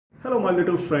Hello, my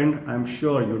little friend. I'm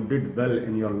sure you did well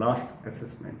in your last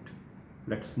assessment.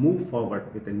 Let's move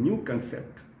forward with a new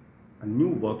concept, a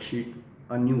new worksheet,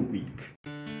 a new week.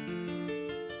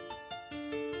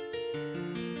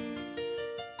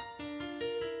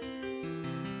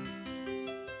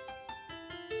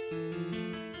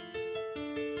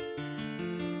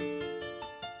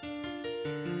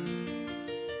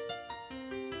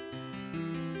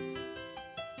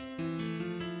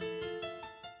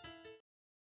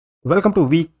 Welcome to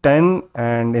week 10,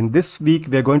 and in this week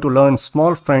we are going to learn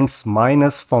small friends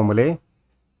minus formulae.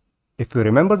 If you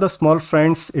remember the small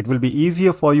friends, it will be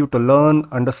easier for you to learn,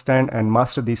 understand and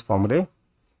master these formulae.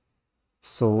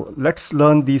 So let's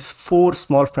learn these four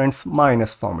small friends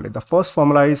minus formulae. The first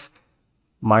formula is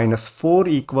minus 4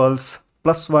 equals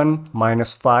plus 1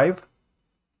 minus 5.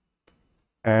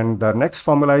 And the next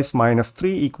formula is minus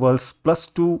 3 equals plus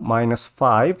 2 minus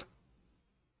 5.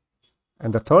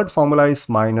 And the third formula is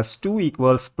minus 2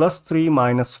 equals plus 3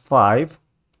 minus 5.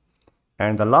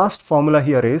 And the last formula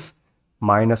here is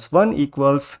minus 1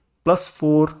 equals plus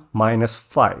 4 minus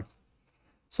 5.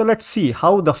 So let's see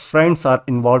how the friends are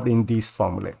involved in these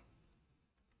formulae.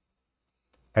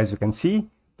 As you can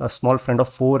see, the small friend of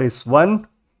 4 is 1.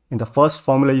 In the first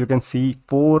formula, you can see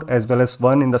 4 as well as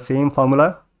 1 in the same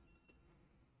formula.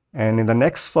 And in the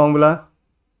next formula,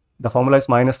 the formula is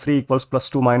minus 3 equals plus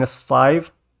 2 minus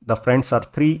 5. The friends are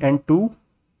 3 and 2.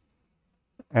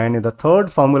 And in the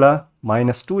third formula,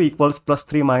 minus 2 equals plus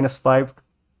 3 minus 5.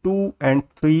 2 and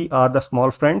 3 are the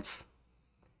small friends.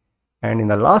 And in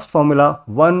the last formula,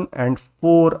 1 and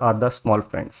 4 are the small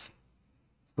friends.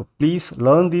 So please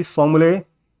learn these formulae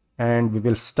and we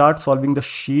will start solving the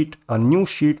sheet, a new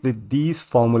sheet with these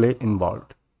formulae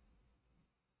involved.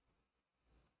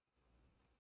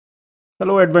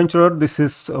 Hello adventurer, this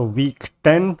is week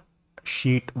 10.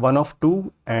 Sheet 1 of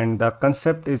 2, and the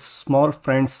concept is small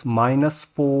friends minus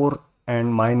 4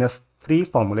 and minus 3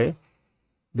 formulae.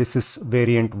 This is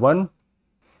variant 1.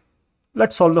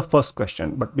 Let's solve the first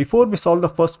question. But before we solve the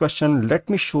first question, let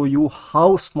me show you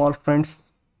how small friends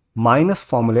minus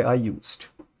formulae are used.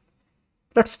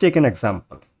 Let's take an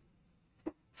example.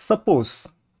 Suppose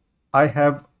I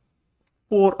have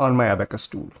 4 on my Abacus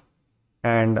tool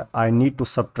and I need to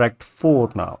subtract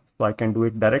 4 now. So I can do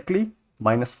it directly.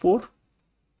 Minus 4.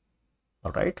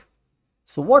 All right.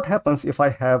 So what happens if I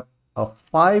have a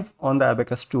 5 on the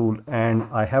Abacus tool and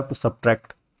I have to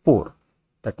subtract 4?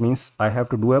 That means I have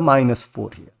to do a minus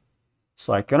 4 here.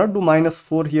 So I cannot do minus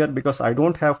 4 here because I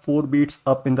don't have 4 beads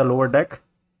up in the lower deck.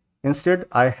 Instead,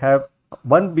 I have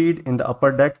 1 bead in the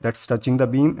upper deck that's touching the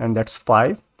beam, and that's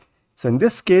 5. So in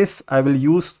this case, I will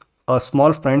use a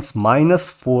small friends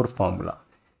minus 4 formula.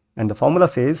 And the formula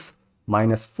says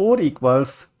minus 4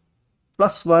 equals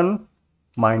plus 1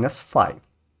 minus 5.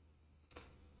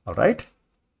 All right.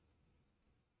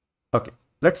 Okay,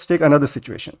 let's take another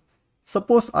situation.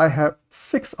 Suppose I have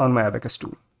 6 on my Abacus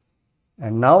tool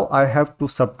and now I have to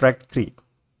subtract 3,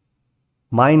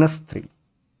 minus 3.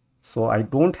 So I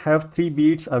don't have 3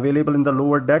 beads available in the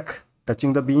lower deck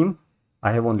touching the beam.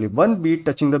 I have only 1 bead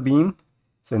touching the beam.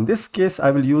 So in this case,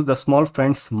 I will use the small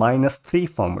friends minus 3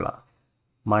 formula.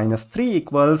 Minus 3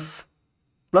 equals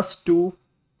plus 2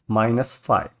 minus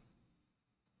 5.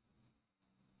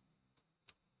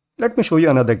 Let me show you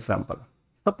another example.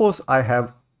 Suppose I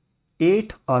have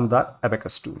 8 on the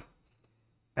Abacus tool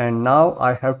and now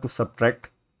I have to subtract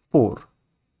 4,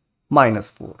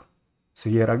 minus 4. So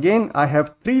here again I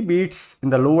have 3 beads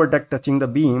in the lower deck touching the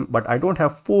beam, but I don't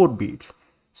have 4 beads.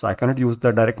 So I cannot use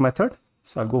the direct method.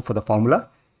 So I'll go for the formula.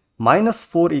 Minus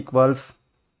 4 equals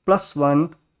plus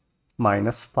 1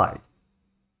 minus 5.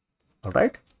 All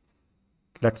right.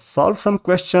 Let's solve some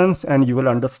questions and you will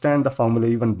understand the formula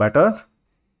even better.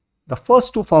 The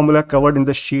first two formula covered in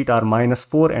the sheet are minus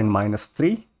 4 and minus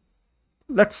 3.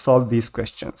 Let's solve these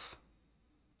questions.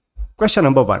 Question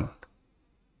number 1.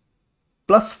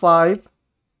 Plus 5.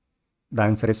 The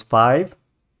answer is 5.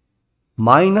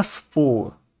 Minus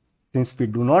 4. Since we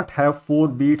do not have 4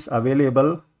 beads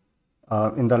available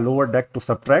in the lower deck to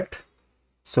subtract,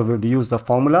 so we'll use the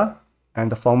formula,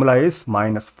 and the formula is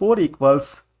minus 4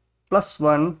 equals plus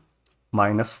 1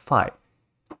 minus 5.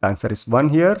 The answer is 1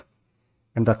 here.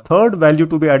 And the third value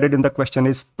to be added in the question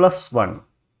is plus 1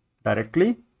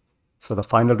 directly. So the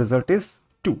final result is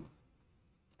 2.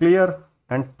 Clear,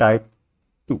 and type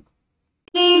 2.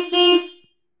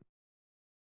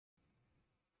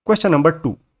 Question number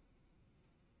 2.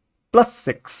 Plus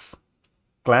 6.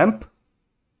 Clamp.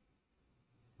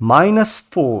 Minus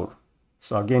 4.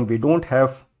 So again, we don't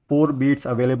have 4 beads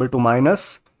available to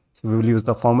minus. So we will use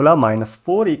the formula minus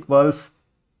 4 equals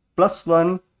plus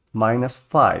 1 minus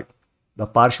 5. The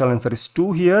partial answer is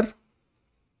 2 here.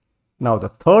 Now the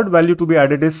third value to be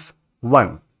added is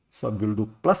 1. So we'll do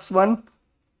plus 1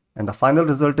 and the final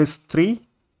result is 3.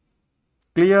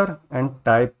 Clear, and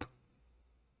type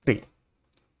 3.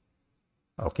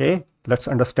 Okay, let's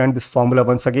understand this formula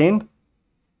once again.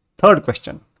 Third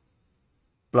question.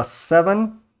 Plus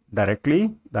 7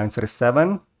 directly, the answer is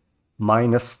 7.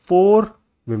 Minus 4,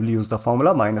 we will use the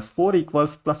formula. Minus 4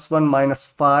 equals plus 1 minus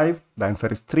 5, the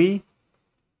answer is 3.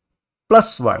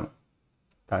 Plus 1,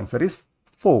 the answer is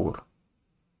 4.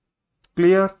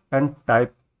 Clear, and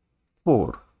type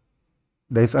 4.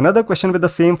 There is another question with the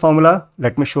same formula.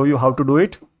 Let me show you how to do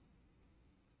it.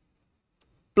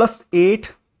 Plus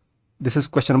 8, this is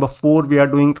question number 4 we are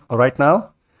doing right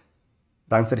now.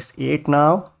 The answer is 8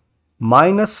 now.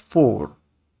 Minus 4,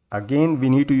 again we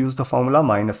need to use the formula.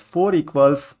 Minus 4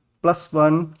 equals plus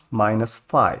 1 minus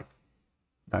 5.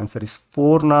 The answer is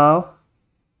 4 now.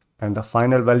 And the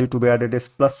final value to be added is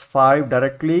plus 5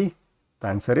 directly. The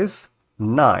answer is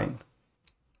 9.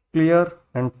 Clear,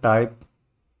 and type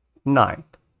 9.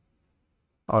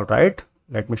 Alright,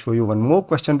 let me show you one more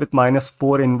question with minus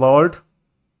 4 involved.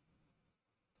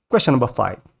 Question number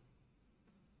 5.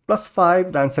 Plus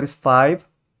 5, the answer is 5.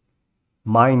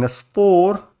 Minus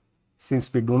 4,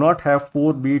 since we do not have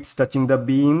 4 beads touching the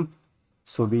beam,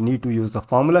 so we need to use the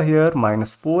formula here.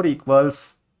 Minus 4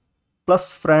 equals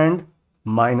plus friend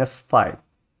minus 5.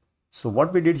 So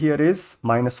what we did here is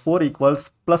minus 4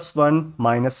 equals plus 1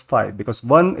 minus 5, because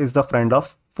 1 is the friend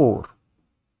of 4.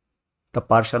 The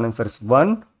partial answer is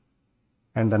 1.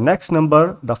 And the next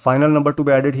number, the final number to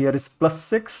be added here is plus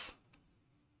 6.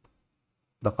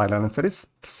 The final answer is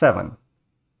 7.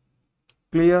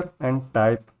 Clear, and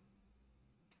type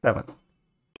 7.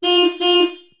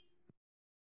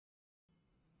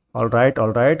 Alright,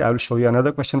 I will show you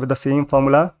another question with the same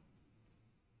formula.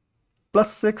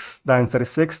 Plus 6, the answer is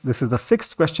 6. This is the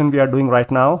 6th question we are doing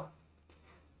right now.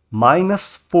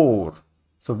 Minus 4.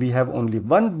 So we have only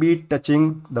 1 bead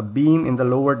touching the beam in the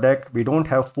lower deck. We don't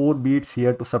have 4 beads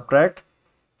here to subtract.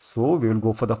 So we will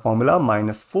go for the formula.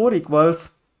 Minus 4 equals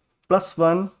plus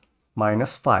 1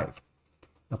 minus 5.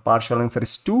 The partial answer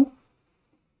is 2.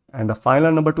 And the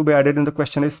final number to be added in the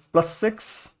question is plus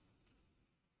 6.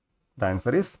 The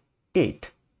answer is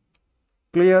 8.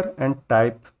 Clear, and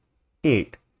type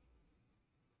 8.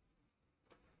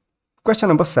 Question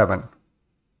number 7.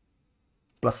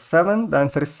 Plus 7, the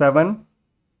answer is 7.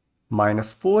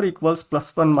 Minus 4 equals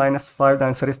plus 1 minus 5, the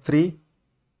answer is 3.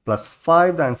 Plus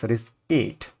 5, the answer is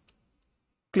 8.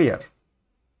 Clear.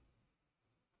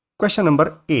 Question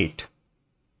number 8.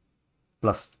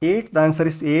 Plus 8, the answer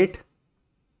is 8.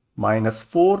 Minus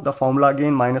 4, the formula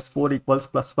again, minus 4 equals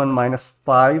plus 1 minus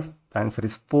 5, the answer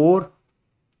is 4.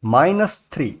 Minus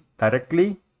 3,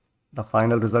 directly, the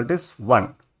final result is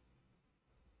 1.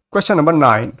 Question number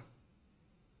 9.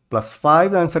 Plus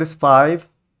 5, the answer is 5.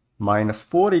 Minus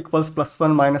 4 equals plus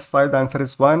 1 minus 5, the answer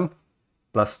is 1.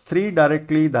 Plus 3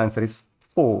 directly, the answer is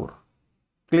 4.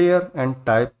 Clear, and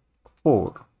type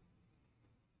 4.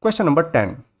 Question number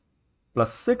 10.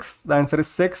 Plus 6, the answer is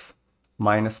 6.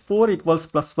 Minus 4 equals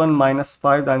plus 1 minus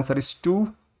 5, the answer is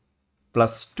 2.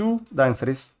 Plus 2, the answer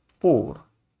is 4.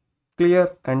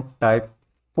 Clear, and type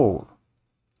 4.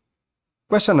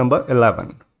 Question number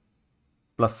 11.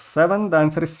 Plus 7, the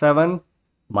answer is 7.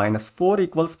 Minus 4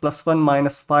 equals plus 1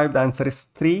 minus 5, the answer is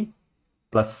 3.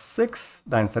 Plus 6,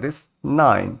 the answer is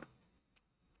 9.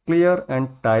 Clear, and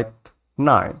type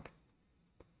 9.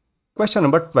 Question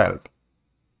number 12.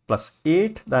 Plus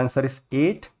 8, the answer is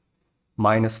 8.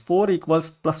 Minus 4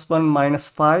 equals plus 1 minus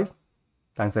 5,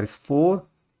 the answer is 4.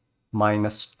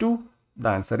 Minus 2, the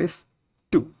answer is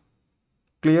 2.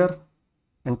 Clear,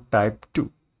 and type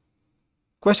 2.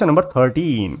 Question number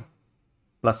 13.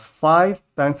 Plus 5,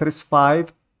 the answer is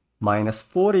 5. Minus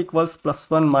 4 equals plus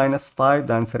 1 minus 5,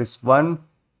 the answer is 1.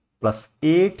 Plus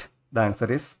 8, the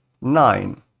answer is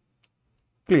 9.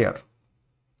 Clear.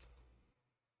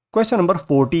 Question number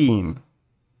 14.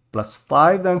 Plus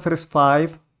 5, the answer is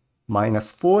 5.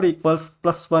 Minus 4 equals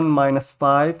plus 1 minus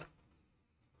 5.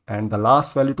 And the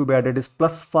last value to be added is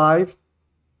plus 5.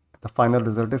 The final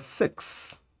result is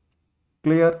 6.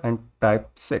 Clear, and type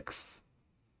 6.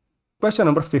 Question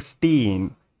number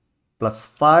 15. Plus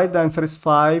 5, the answer is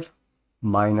 5.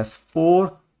 Minus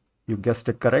 4, you guessed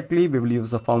it correctly. We will use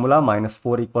the formula. Minus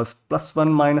 4 equals plus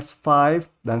 1 minus 5.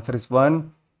 The answer is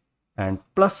 1. And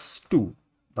plus 2.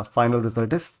 The final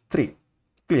result is 3.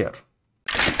 Clear.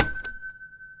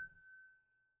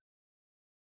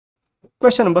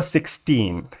 Question number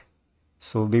 16.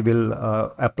 So we will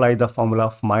apply the formula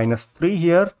of minus 3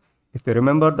 here. If you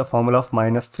remember, the formula of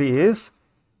minus 3 is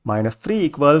minus 3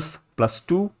 equals plus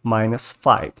 2 minus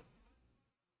 5.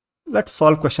 Let's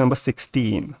solve question number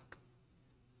 16.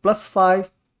 Plus 5,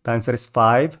 the answer is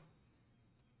 5.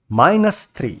 Minus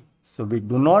 3. So we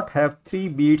do not have 3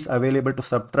 beads available to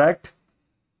subtract.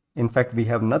 In fact, we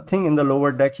have nothing in the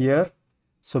lower deck here.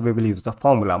 So we will use the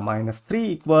formula. Minus 3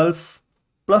 equals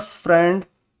plus friend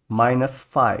minus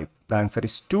 5. The answer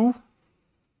is 2.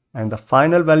 And the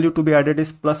final value to be added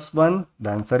is plus 1. The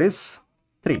answer is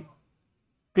 3.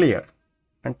 Clear.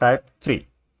 And type 3.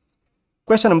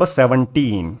 Question number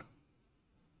 17.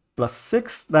 Plus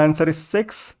 6. The answer is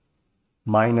 6.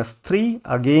 Minus 3.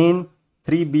 Again,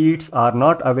 3 beads are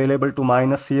not available to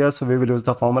minus here. So we will use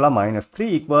the formula. Minus 3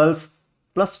 equals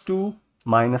plus 2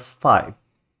 minus 5.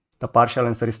 The partial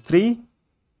answer is 3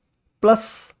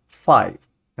 plus 5.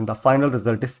 And the final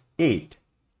result is 8.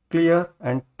 Clear,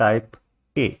 and type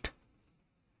 8.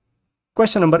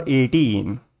 Question number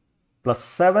 18. Plus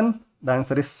 7. The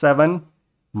answer is 7.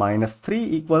 Minus 3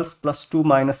 equals plus 2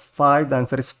 minus 5. The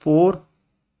answer is 4.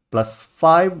 Plus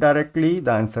 5 directly.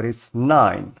 The answer is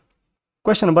 9.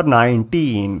 Question number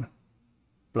 19.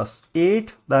 Plus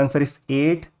 8. The answer is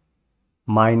 8.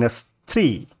 Minus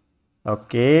 3.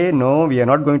 Okay, no, we are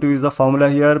not going to use the formula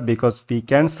here because we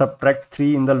can subtract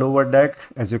 3 in the lower deck.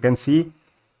 As you can see,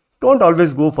 don't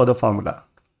always go for the formula.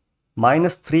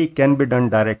 Minus 3 can be done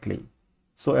directly.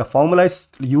 So a formula is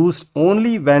used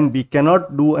only when we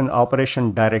cannot do an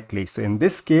operation directly. So in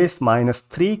this case, minus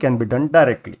 3 can be done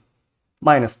directly.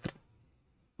 Minus 3.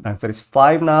 The answer is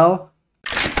 5 now.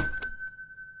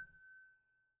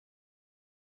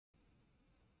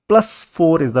 Plus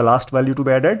 4 is the last value to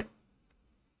be added.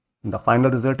 The final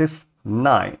result is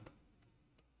 9.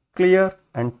 Clear,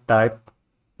 and type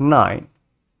 9.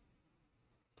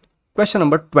 Question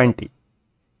number 20.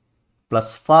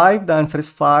 Plus 5, the answer is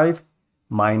 5.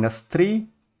 Minus 3,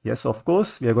 yes, of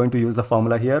course, we are going to use the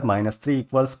formula here. Minus 3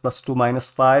 equals plus 2 minus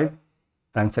 5.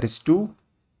 The answer is 2.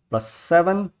 Plus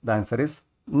 7, the answer is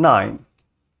 9.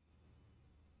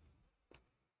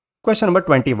 Question number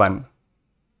 21.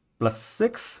 Plus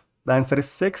 6, the answer is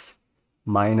 6.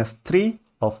 Minus 3.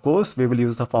 Of course, we will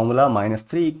use the formula. Minus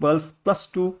 3 equals plus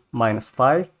 2 minus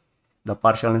 5. The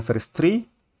partial answer is 3.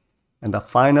 And the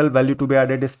final value to be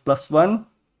added is plus 1.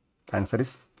 The answer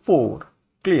is 4.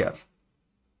 Clear.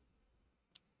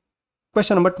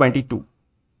 Question number 22.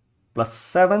 Plus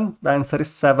 7. The answer is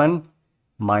 7.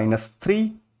 Minus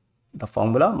 3. The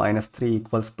formula. Minus 3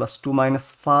 equals plus 2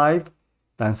 minus 5.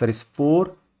 The answer is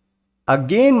 4.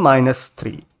 Again minus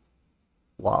 3.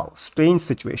 Wow, strange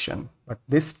situation. But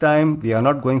this time we are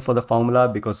not going for the formula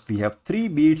because we have 3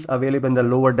 beads available in the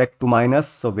lower deck to minus.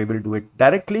 So we will do it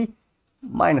directly.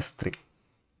 Minus 3.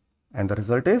 And the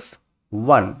result is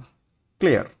 1.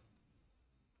 Clear.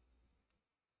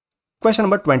 Question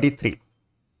number 23.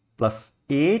 Plus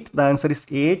 8. The answer is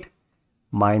 8.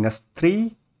 Minus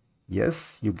 3.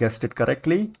 Yes, you guessed it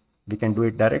correctly. We can do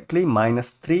it directly. Minus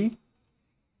 3.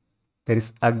 There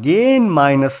is again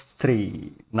minus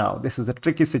 3. Now, this is a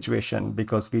tricky situation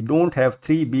because we don't have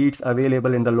 3 beads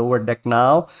available in the lower deck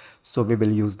now. So we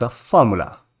will use the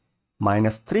formula.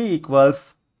 Minus 3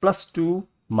 equals plus 2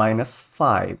 minus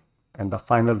 5. And the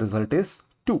final result is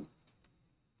 2.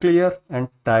 Clear, and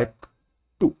type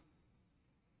 2.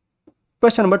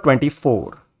 Question number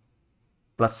 24.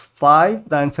 Plus 5.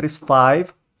 The answer is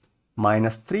 5.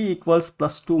 Minus 3 equals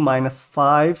plus 2 minus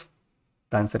 5.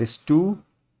 The answer is 2.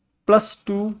 Plus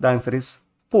 2, the answer is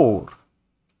 4.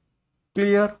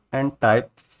 Clear, and type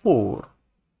 4.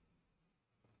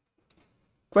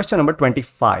 Question number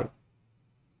 25.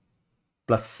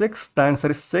 Plus 6, the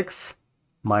answer is 6.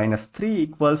 Minus 3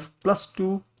 equals plus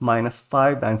 2 minus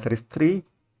 5, the answer is 3.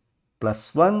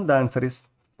 Plus 1, the answer is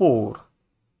 4.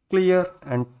 Clear,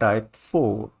 and type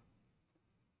 4.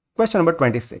 Question number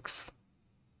 26.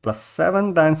 Plus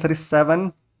 7, the answer is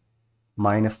 7.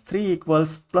 Minus 3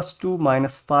 equals plus 2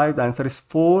 minus 5. The answer is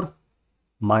 4.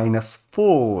 Minus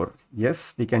 4.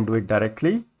 Yes, we can do it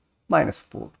directly. Minus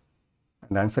 4.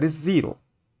 And the answer is 0.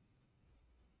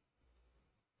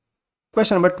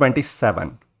 Question number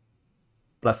 27.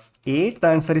 Plus 8. The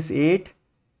answer is 8.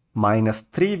 Minus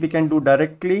 3 we can do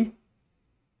directly.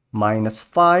 Minus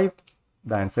 5.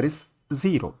 The answer is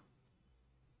 0.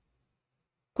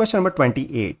 Question number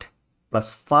 28.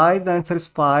 Plus 5. The answer is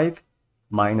 5.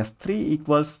 Minus 3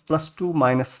 equals plus 2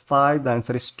 minus 5. The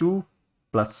answer is 2.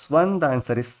 Plus 1. The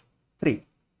answer is 3.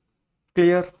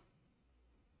 Clear?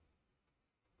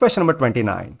 Question number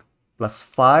 29. Plus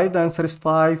 5. The answer is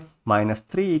 5. Minus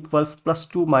 3 equals plus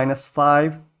 2 minus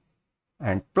 5.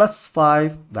 And plus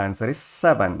 5. The answer is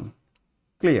 7.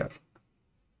 Clear?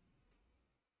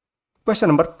 Question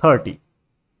number 30.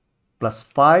 Plus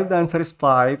 5. The answer is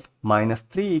 5. Minus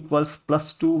 3 equals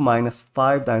plus 2 minus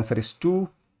 5. The answer is 2.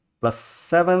 plus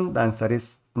 7, the answer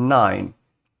is 9.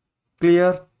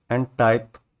 Clear, and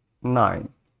type 9.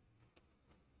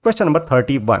 Question number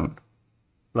 31.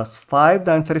 Plus 5,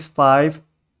 the answer is 5.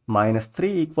 Minus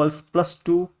 3 equals plus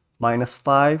 2 minus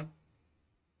 5.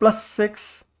 Plus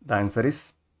 6, the answer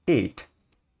is 8.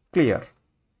 Clear.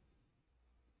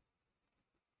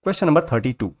 Question number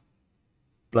 32.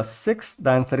 Plus 6,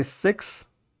 the answer is 6.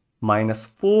 Minus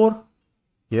 4.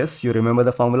 Yes, you remember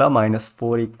the formula. Minus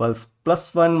 4 equals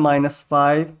plus 1 minus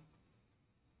 5.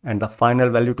 And the final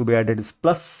value to be added is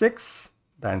plus 6.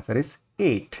 The answer is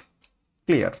 8.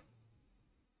 Clear.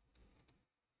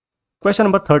 Question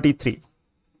number 33.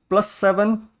 Plus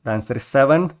 7. The answer is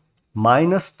 7.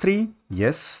 Minus 3.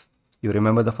 Yes, you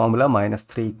remember the formula. Minus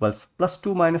 3 equals plus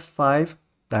 2 minus 5.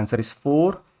 The answer is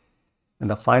 4. And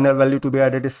the final value to be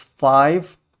added is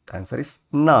 5. The answer is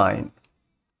 9.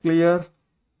 Clear,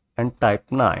 and type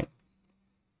 9.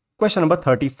 Question number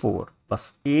 34.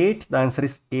 Plus 8. The answer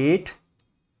is 8.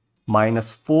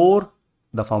 Minus 4.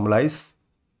 The formula is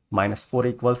minus 4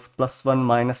 equals plus 1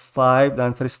 minus 5. The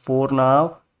answer is 4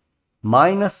 now.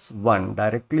 Minus 1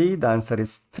 directly. The answer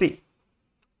is 3.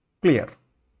 Clear.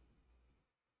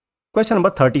 Question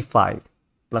number 35.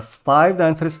 Plus 5. The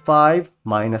answer is 5.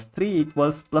 Minus 3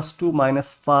 equals plus 2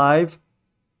 minus 5.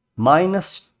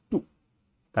 Minus 2.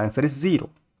 The answer is 0.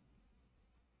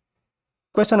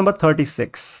 Question number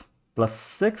 36. Plus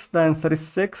 6. The answer is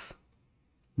 6.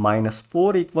 Minus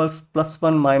 4 equals plus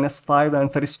 1 minus 5. The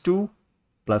answer is 2.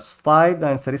 Plus 5. The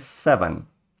answer is 7.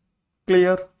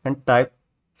 Clear, and type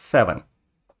 7.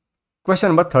 Question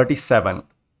number 37.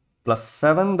 Plus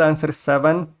 7. The answer is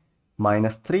 7.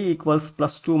 Minus 3 equals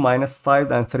plus 2 minus 5.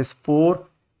 The answer is 4.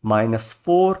 Minus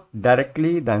 4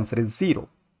 directly. The answer is 0.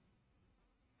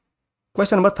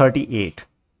 Question number 38.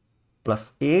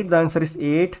 Plus 8. The answer is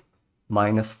 8.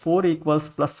 Minus 4 equals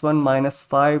plus 1 minus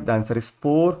 5. The answer is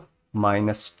 4.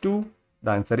 Minus 2.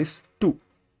 The answer is 2.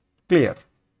 Clear.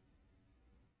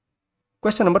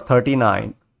 Question number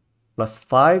 39. Plus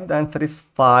 5. The answer is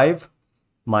 5.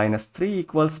 Minus 3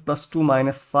 equals plus 2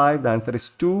 minus 5. The answer is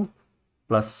 2.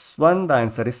 Plus 1. The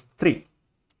answer is 3.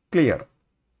 Clear.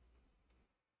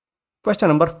 Question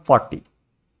number 40.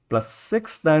 Plus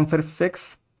 6. The answer is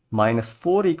 6. Minus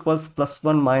 4 equals plus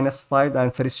 1 minus 5. The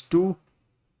answer is 2.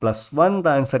 Plus 1. The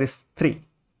answer is 3.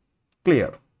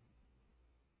 Clear.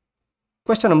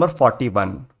 Question number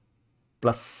 41.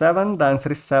 Plus 7. The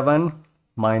answer is 7.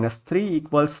 Minus 3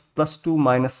 equals plus 2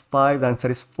 minus 5. The answer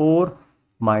is 4.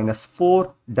 Minus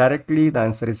 4 directly. The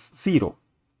answer is 0.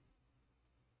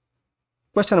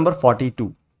 Question number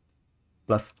 42.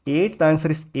 Plus 8. The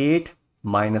answer is 8.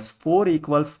 Minus 4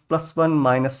 equals plus 1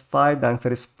 minus 5. The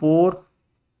answer is 4.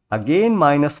 Again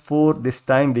minus 4. This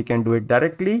time we can do it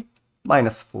directly.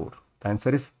 Minus 4. The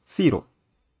answer is 0.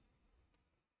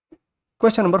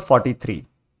 Question number 43.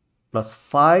 Plus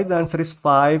 5. The answer is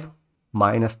 5.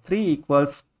 Minus 3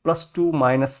 equals plus 2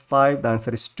 minus 5. The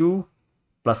answer is 2.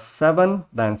 Plus 7.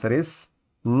 The answer is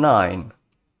 9.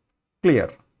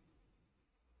 Clear.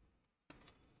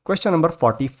 Question number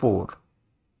 44.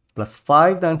 Plus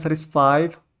 5. The answer is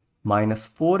 5. Minus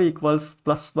 4 equals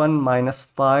plus 1 minus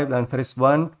 5. The answer is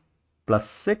 1. Plus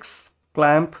 6.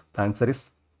 Clamp. The answer is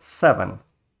 7.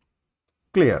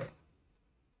 Clear.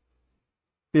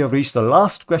 We have reached the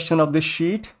last question of this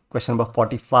sheet. Question number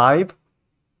 45.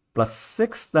 Plus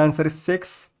 6. The answer is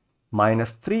 6.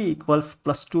 Minus 3 equals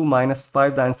plus 2 minus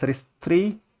 5. The answer is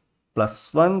 3.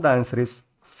 Plus 1. The answer is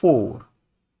 4.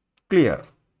 Clear.